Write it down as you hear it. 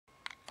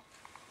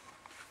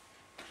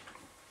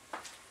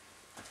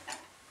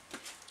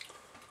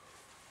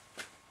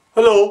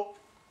Hello,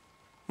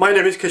 my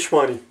name is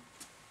Keshwani.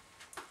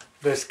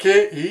 That's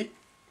Keshwani.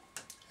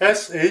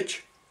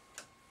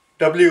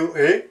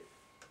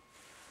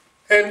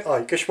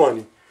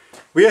 Keshwani.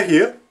 We are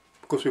here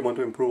because we want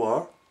to improve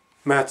our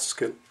math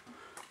skill.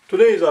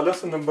 Today is our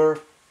lesson number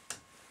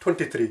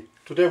 23.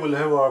 Today we'll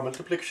have our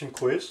multiplication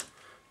quiz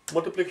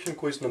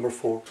number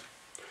 4.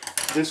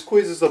 These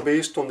quizzes are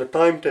based on the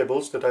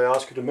timetables that I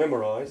ask you to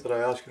memorize, that I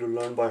ask you to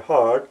learn by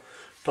heart,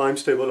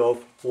 times table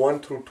of 1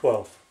 through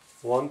 12.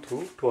 1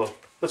 through 12.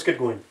 Let's get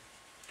going.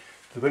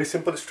 They're very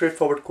simple,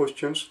 straightforward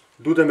questions.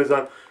 Do them as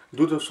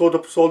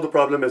solve the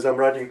problem as I'm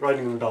writing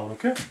them down.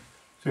 Okay.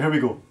 So here we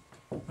go.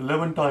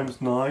 11 times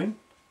 9,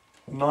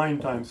 9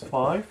 times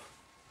 5,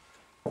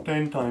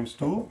 10 times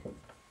 2,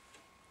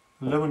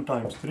 11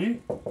 times 3,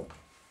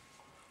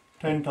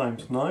 10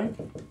 times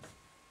 9,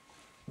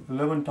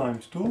 11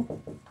 times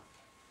 2,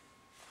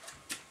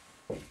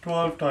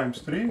 12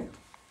 times 3,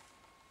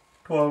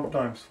 12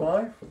 times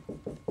 5,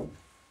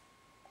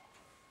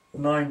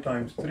 9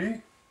 times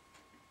 3,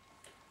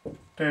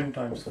 10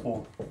 times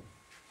 4.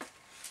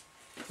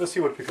 Let's see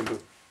what we can do.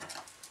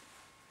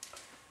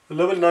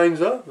 11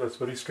 nines are, that's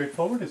very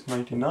straightforward, it's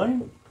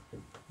 99.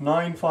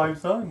 9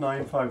 fives are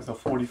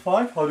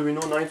 45. How do we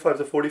know 9 fives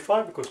are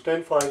 45? Because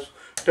 10 fives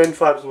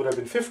would have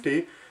been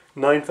 50.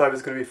 9 5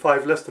 is going to be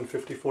 5 less than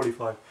 50,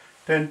 45.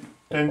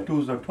 10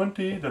 twos are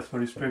 20, that's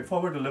very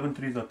straightforward. 11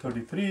 threes are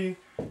 33,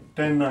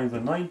 10 nines are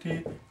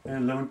 90,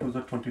 and 11 twos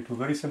are 22.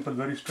 Very simple,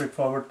 very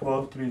straightforward.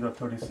 12 threes are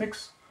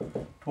 36,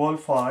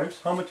 12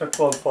 fives. How much are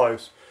 12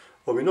 fives?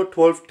 Well, we know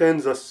 12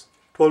 tens are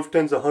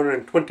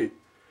 120.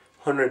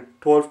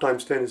 12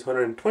 times 10 is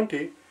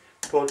 120.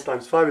 12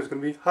 times 5 is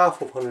going to be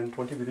half of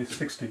 120, which is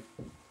 60.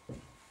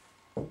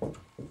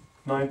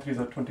 9 threes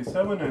are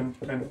 27, and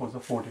 10 fours are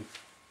 40.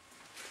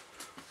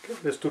 Okay,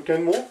 let's do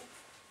 10 more.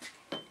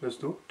 Let's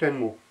do 10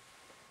 more.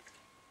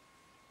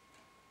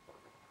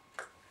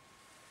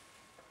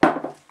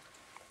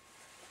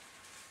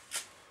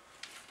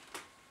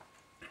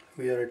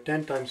 We are at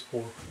 10 times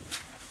 4.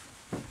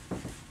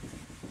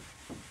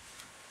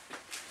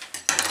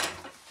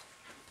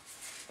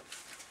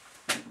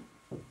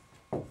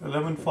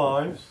 Eleven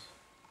fives,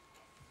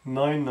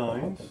 9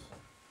 nines,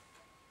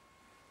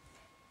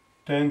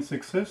 10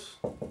 sixes,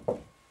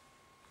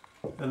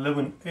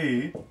 11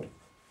 8,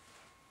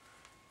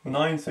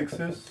 9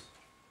 sixes,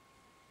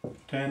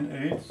 10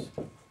 eights,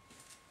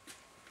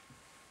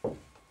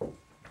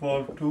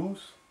 12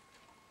 twos,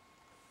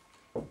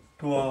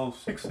 12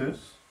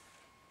 sixes,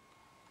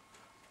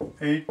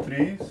 8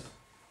 threes,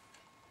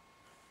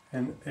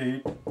 and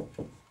 8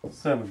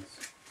 sevens.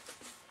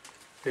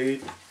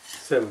 8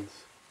 sevens.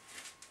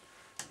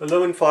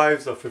 11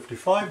 fives are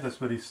 55, that's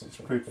very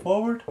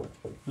straightforward.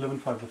 11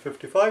 fives are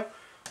 55.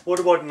 What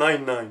about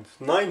 9 nines?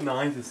 9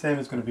 nines, the same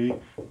is going to be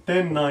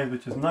 10 nines,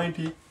 which is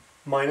 90,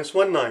 minus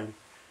 1 9.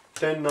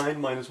 10 9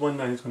 minus 1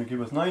 9 is going to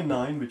give us 9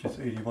 9, which is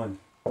 81.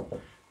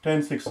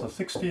 10 6 are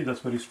 60,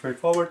 that's very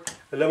straightforward.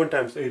 11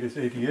 times 8 is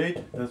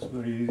 88, that's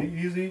very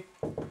easy.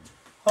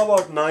 How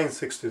about 9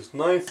 sixes?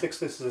 9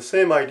 sixes is the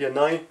same idea.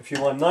 9, if you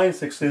want 9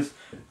 sixes,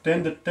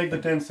 take the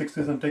 10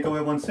 sixes and take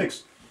away 1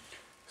 6.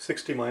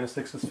 60 minus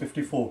 6 is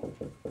 54.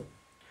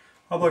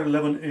 How about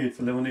 11 eights?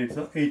 11 eights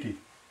are 80.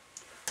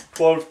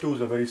 12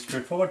 twos are very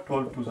straightforward.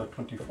 12 twos are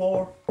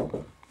 24.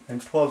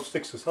 And 12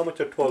 sixes. How much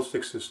are 12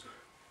 sixes?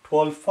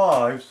 12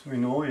 fives we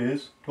know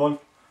is 12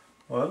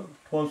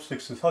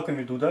 sixes. How can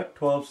we do that?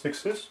 12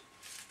 sixes.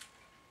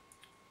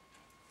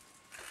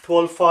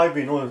 12 5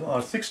 we know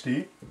are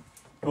 60.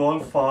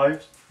 12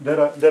 fives,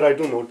 that I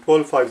do know.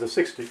 12 fives are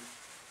 60.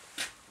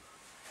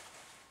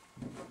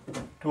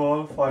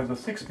 12 fives are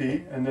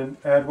 60, and then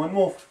add one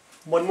more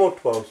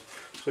 12s.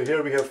 So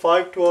here we have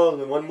 5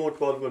 12s, and one more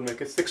 12 will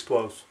make it 6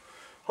 12s.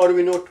 How do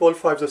we know 12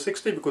 fives are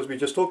 60? Because we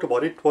just talked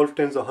about it. 12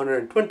 tens are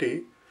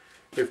 120.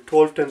 If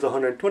 12 tens are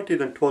 120,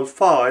 then 12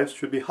 fives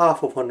should be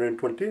half of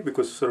 120,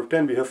 because instead of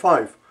 10 we have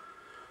 5.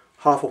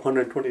 Half of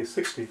 120 is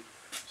 60.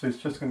 So it's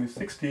just going to be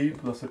 60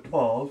 plus a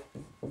 12,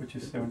 which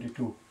is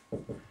 72.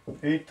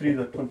 8 threes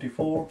are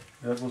 24.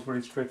 That was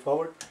very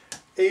straightforward.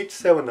 8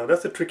 7, now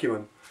that's a tricky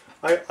one.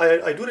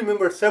 I do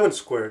remember 7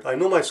 squared. I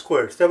know my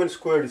square. 7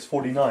 squared is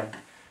 49.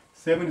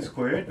 7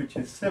 squared, which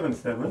is 7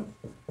 7,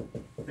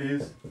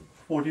 is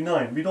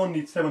 49. We don't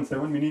need 7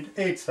 7, we need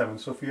 8 7.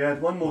 So if we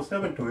add one more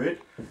 7 to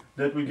it,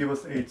 that will give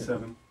us 8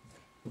 7.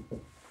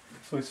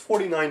 So it's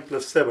 49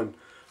 plus 7.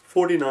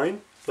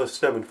 49 plus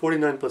 7.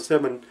 49 plus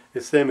 7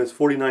 is same as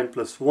 49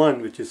 plus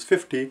 1, which is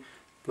 50,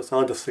 plus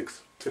another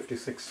 6,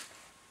 56.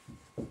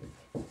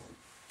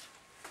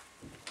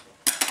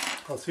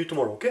 I'll see you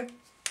tomorrow, okay?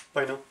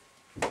 Bye now.